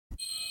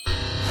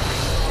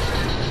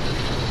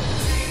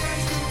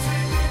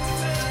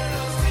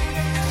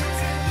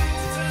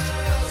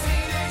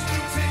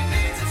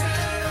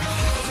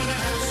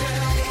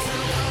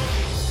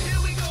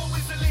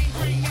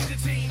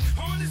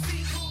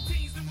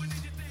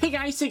Hey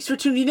guys, thanks for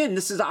tuning in.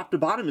 This is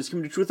Optibotimus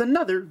coming to you with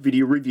another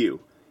video review.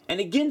 And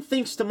again,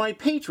 thanks to my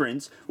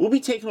patrons, we'll be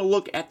taking a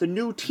look at the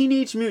new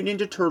Teenage Mutant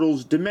Ninja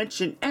Turtles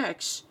Dimension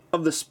X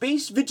of the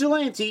Space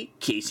Vigilante,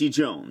 Casey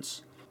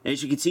Jones.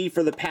 As you can see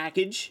for the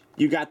package,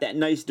 you got that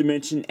nice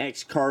Dimension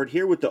X card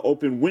here with the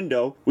open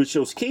window, which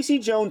shows Casey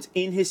Jones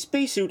in his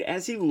spacesuit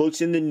as he looks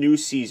in the new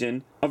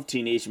season of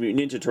Teenage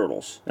Mutant Ninja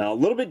Turtles. Now, a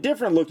little bit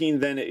different looking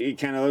than it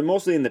kind of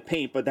mostly in the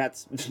paint, but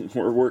that's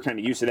we're kind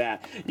of used to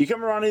that. You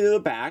come around into the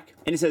back,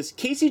 and it says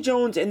Casey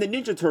Jones and the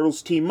Ninja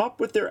Turtles team up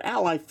with their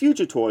ally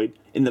Fugitoid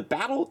in the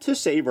battle to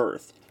save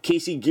Earth.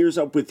 Casey gears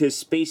up with his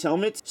space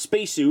helmet,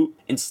 spacesuit,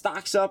 and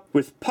stocks up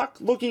with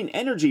puck-looking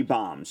energy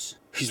bombs.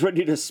 He's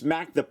ready to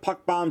smack the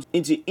puck bombs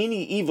into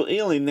any evil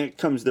alien that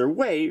comes their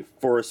way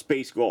for a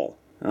space goal.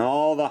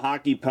 All the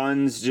hockey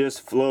puns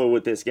just flow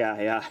with this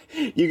guy.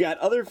 You got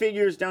other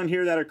figures down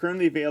here that are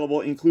currently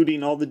available,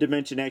 including all the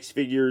Dimension X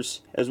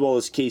figures, as well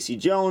as Casey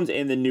Jones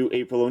and the new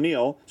April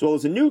O'Neil, as well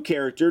as a new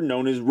character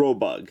known as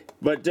Robug.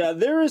 But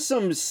there is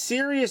some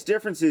serious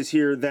differences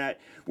here that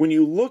when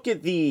you look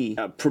at the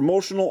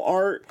promotional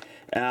art,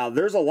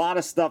 there's a lot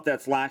of stuff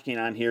that's lacking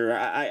on here.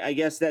 I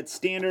guess that's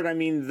standard. I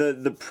mean,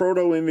 the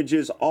proto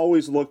images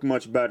always look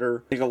much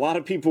better. I think a lot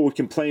of people would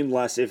complain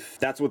less if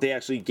that's what they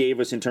actually gave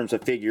us in terms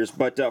of figures.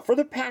 But for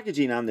the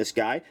packaging on this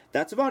guy,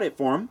 that's about it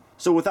for him.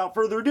 So without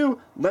further ado,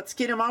 let's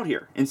get him out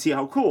here and see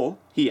how cool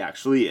he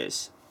actually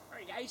is.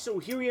 Guys, so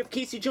here we have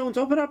Casey Jones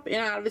open up and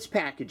out of his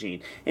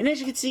packaging, and as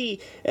you can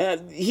see,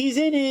 he's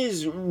in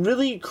his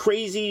really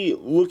crazy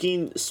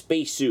looking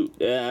spacesuit,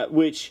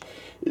 which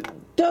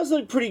does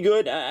look pretty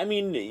good. I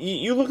mean,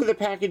 you look at the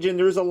package and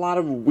there's a lot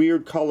of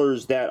weird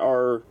colors that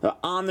are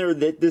on there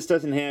that this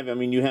doesn't have. I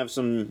mean, you have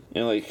some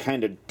like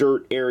kind of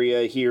dirt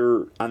area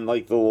here on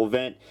like the little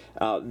vent.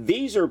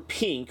 These are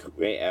pink,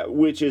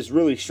 which is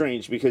really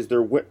strange because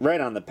they're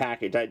right on the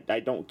package. I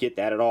don't get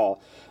that at all.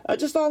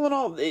 Just all in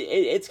all,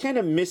 it's kind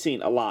of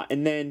missing a lot.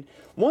 And then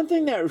one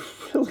thing that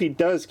really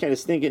does kind of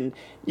stink, and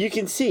you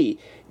can see,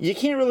 you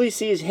can't really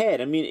see his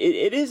head. I mean,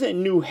 it is a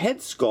new head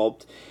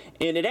sculpt,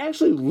 and it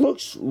actually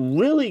looks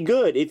really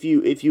good if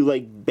you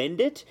like bend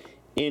it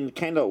and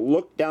kind of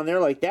look down there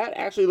like that.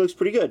 Actually looks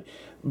pretty good,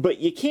 but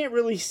you can't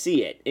really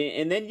see it.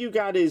 And then you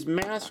got his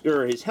mask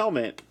or his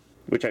helmet,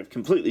 which I've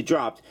completely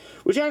dropped,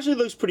 which actually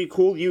looks pretty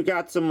cool. You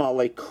got some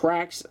like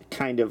cracks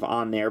kind of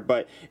on there,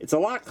 but it's a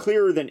lot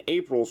clearer than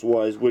April's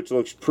was, which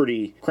looks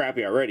pretty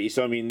crappy already.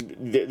 So I mean,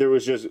 there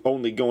was just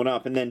only going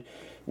up, and then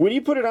when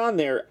you put it on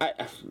there,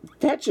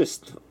 that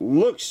just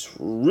looks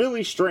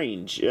really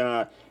strange.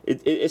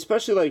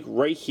 Especially like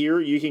right here,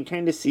 you can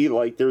kind of see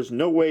like there's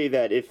no way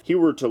that if he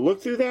were to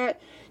look through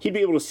that, he'd be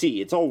able to see.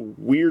 It's all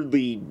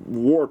weirdly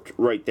warped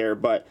right there,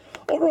 but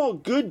overall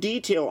good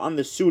detail on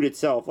the suit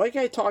itself. Like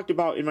I talked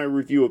about in my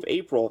review of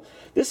April,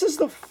 this is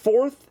the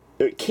fourth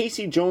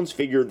Casey Jones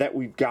figure that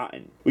we've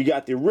gotten. We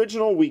got the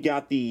original, we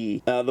got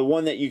the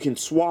one that you can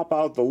swap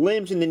out the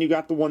limbs, and then you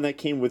got the one that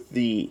came with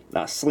the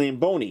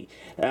Slamboni.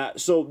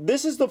 So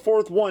this is the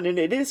fourth one, and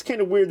it is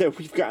kind of weird that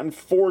we've gotten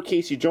 4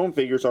 Casey Jones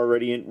figures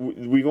already,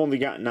 and we've only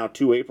gotten now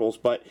 2 Aprils.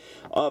 But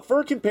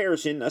for a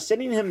comparison,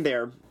 setting him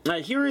there,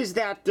 here is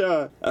that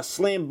a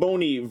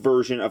Slamboni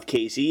version of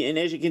Casey, and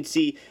as you can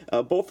see,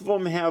 both of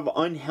them have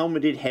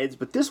unhelmeted heads,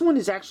 but this one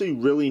is actually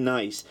really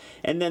nice.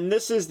 And then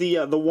this is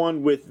the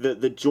one with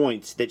the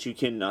joints that you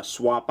can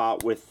swap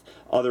out with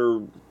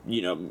other,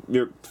 you know,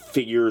 your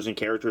figures and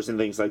characters and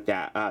things like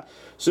that.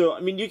 So, I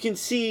mean, you can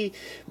see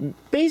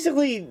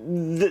basically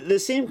the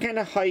same kind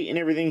of height and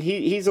everything.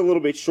 He's a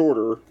little bit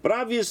shorter, but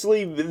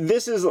obviously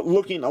this is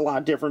looking a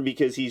lot different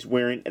because he's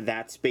wearing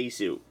that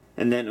spacesuit.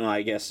 And then, well,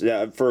 I guess,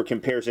 for a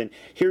comparison,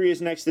 here he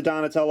is next to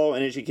Donatello,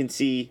 and as you can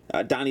see,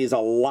 Donnie is a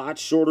lot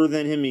shorter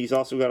than him. He's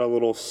also got a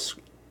little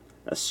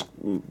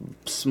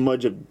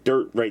smudge of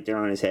dirt right there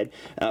on his head,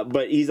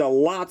 but he's a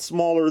lot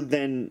smaller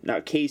than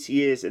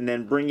Casey is. And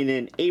then bringing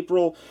in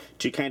April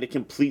to kind of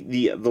complete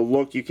the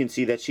look, you can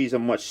see that she's a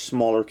much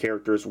smaller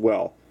character as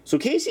well. So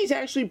Casey's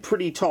actually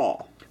pretty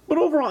tall. But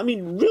overall, I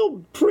mean,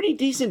 real pretty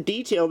decent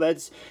detail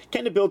that's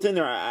kind of built in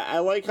there. I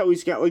like how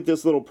he's got like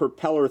this little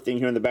propeller thing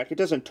here in the back. It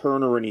doesn't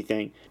turn or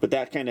anything, but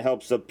that kind of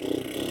helps to,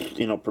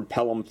 you know,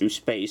 propel him through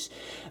space.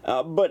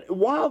 But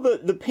while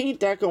the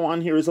paint deco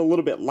on here is a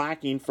little bit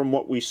lacking from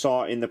what we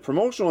saw in the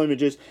promotional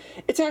images,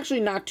 it's actually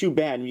not too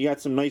bad. You got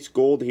some nice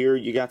gold here.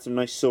 You got some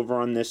nice silver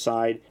on this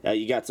side.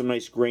 You got some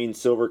nice gray and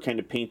silver kind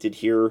of painted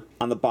here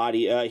on the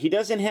body. He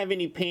doesn't have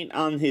any paint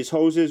on his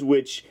hoses,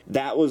 which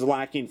that was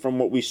lacking from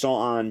what we saw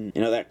on,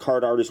 you know, that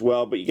card art as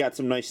well, but you got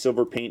some nice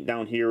silver paint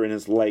down here in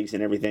his legs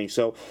and everything.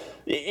 So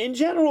in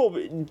general,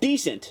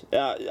 decent.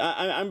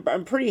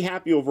 I'm pretty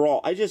happy overall.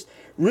 I just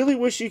really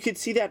wish you could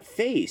see that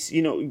face,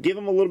 you know, give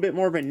him a little bit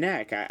more of a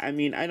neck. I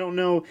mean, I don't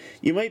know,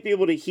 you might be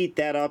able to heat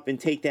that up and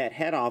take that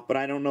head off, but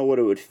I don't know what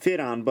it would fit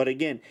on. But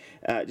again,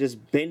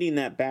 just bending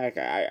that back,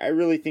 I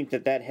really think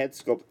that head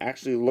sculpt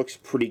actually looks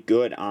pretty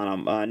good on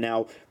him.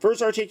 Now,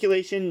 first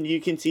articulation,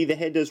 you can see the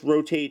head does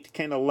rotate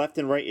kind of left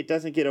and right. It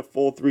doesn't get a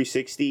full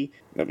 360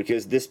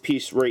 because this this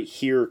piece right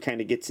here kind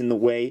of gets in the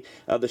way.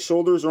 The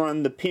shoulders are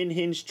on the pin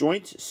hinge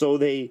joint, so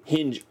they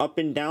hinge up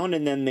and down,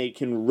 and then they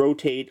can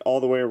rotate all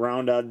the way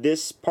around.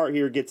 This part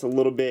here gets a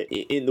little bit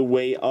in the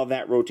way of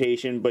that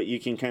rotation, but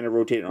you can kind of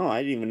rotate it. Oh,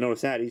 I didn't even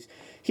notice that.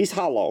 He's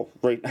hollow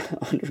right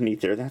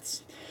underneath there.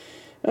 That's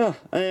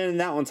and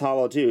that one's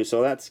hollow too,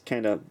 so that's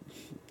kind of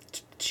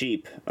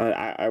cheap.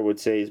 I would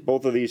say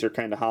both of these are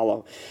kind of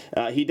hollow.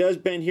 He does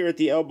bend here at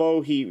the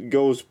elbow. He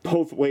goes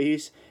both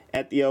ways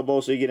at the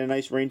elbow, so you get a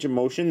nice range of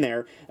motion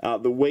there.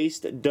 The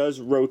waist does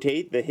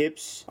rotate. The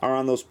hips are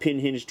on those pin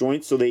hinge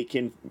joints, so they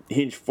can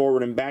hinge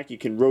forward and back. You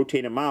can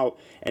rotate them out,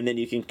 and then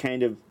you can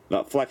kind of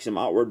flex him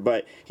outward,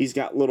 but he's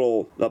got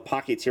little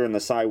pockets here on the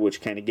side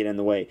which kind of get in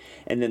the way.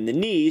 And then the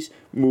knees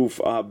move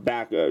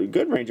back, a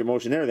good range of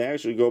motion there. They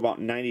actually go about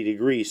 90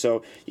 degrees,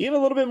 so you get a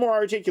little bit more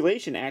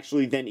articulation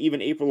actually than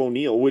even April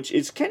O'Neil, which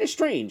is kind of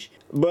strange.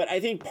 But I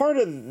think part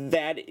of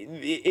that,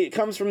 it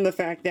comes from the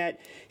fact that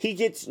he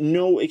gets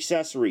no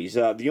accessories.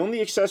 The only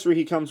accessory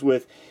he comes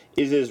with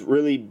is his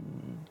really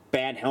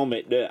bad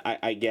helmet,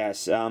 I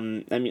guess. I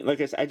mean, like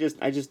I said,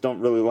 I just don't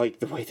really like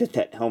the way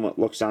that helmet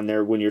looks on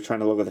there when you're trying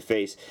to look at the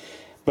face.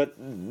 But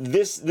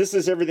this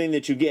is everything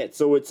that you get.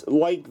 So it's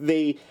like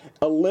they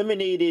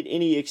eliminated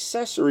any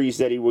accessories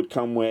that he would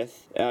come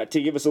with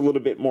to give us a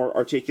little bit more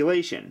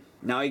articulation.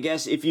 Now, I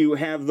guess if you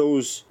have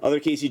those other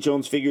Casey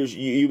Jones figures,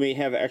 you may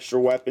have extra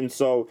weapons.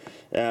 So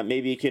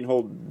maybe you can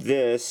hold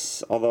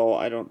this, although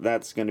I don't.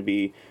 That's going to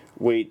be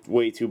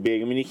way too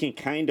big. I mean, he can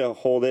kind of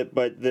hold it,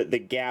 but the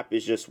gap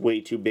is just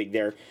way too big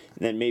there. And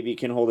then maybe he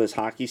can hold his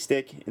hockey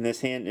stick in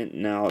this hand. And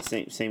no,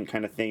 same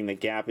kind of thing. The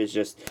gap is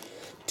just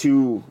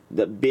too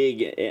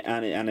big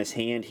on his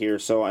hand here.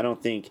 So I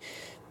don't think.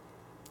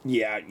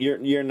 Yeah,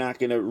 you're not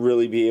going to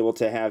really be able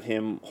to have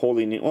him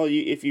holding it. Well,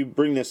 if you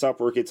bring this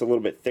up where it gets a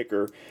little bit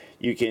thicker,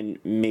 you can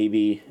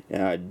maybe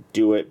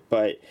do it,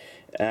 but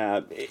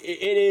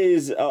it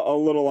is a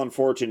little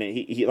unfortunate.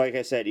 He, like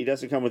I said, he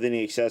doesn't come with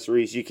any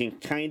accessories. You can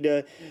kind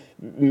of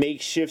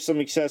makeshift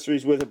some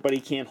accessories with it, but he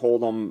can't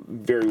hold them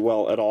very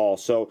well at all.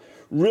 So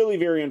really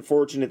very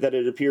unfortunate that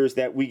it appears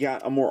that we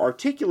got a more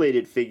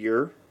articulated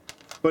figure,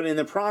 but in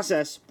the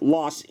process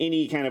lost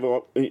any kind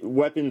of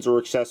weapons or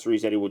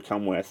accessories that he would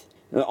come with.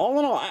 All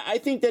in all, I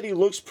think that he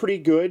looks pretty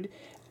good.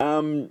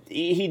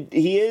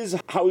 He is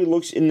how he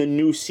looks in the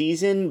new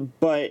season,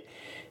 but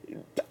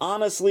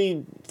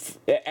honestly,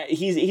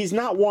 he's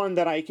not one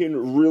that I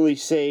can really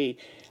say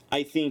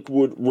I think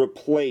would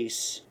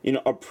replace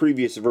a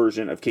previous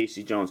version of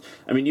Casey Jones.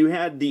 I mean, you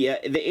had the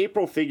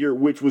April figure,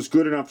 which was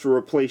good enough to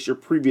replace your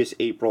previous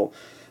April.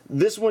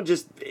 This one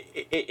just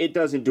it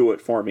doesn't do it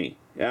for me.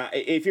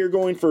 If you're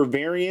going for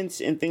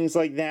variants and things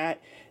like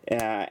that,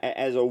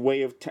 as a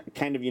way of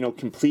kind of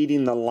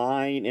completing the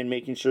line and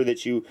making sure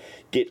that you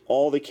get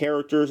all the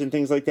characters and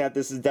things like that,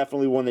 this is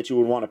definitely one that you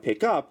would want to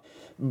pick up.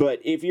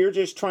 But if you're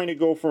just trying to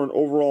go for an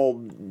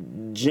overall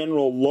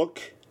general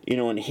look,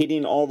 and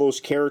hitting all those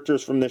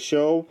characters from the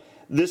show,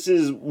 this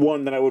is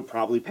one that I would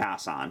probably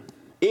pass on.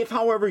 If,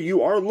 however,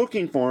 you are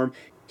looking for him,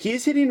 he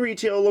is hitting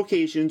retail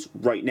locations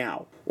right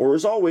now. Or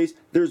as always,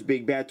 there's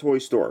Big Bad Toy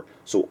Store.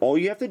 So all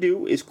you have to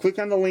do is click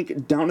on the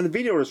link down in the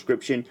video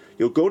description.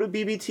 You'll go to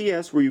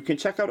BBTS where you can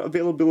check out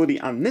availability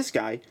on this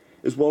guy,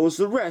 as well as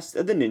the rest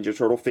of the Ninja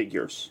Turtle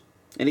figures.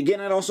 And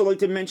again, I'd also like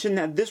to mention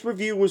that this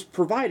review was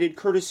provided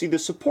courtesy the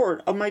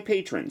support of my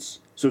patrons.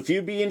 So if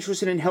you'd be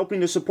interested in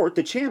helping to support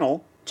the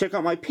channel, check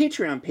out my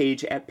Patreon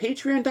page at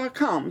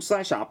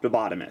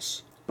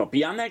patreon.com/Optibotimus. But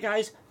beyond that,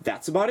 guys,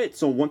 that's about it.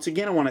 So once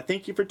again, I want to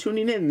thank you for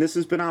tuning in. This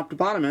has been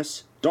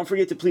Optibotimus. Don't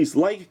forget to please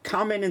like,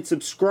 comment, and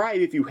subscribe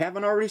if you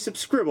haven't already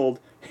subscribed.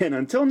 And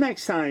until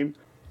next time,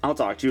 I'll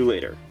talk to you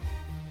later.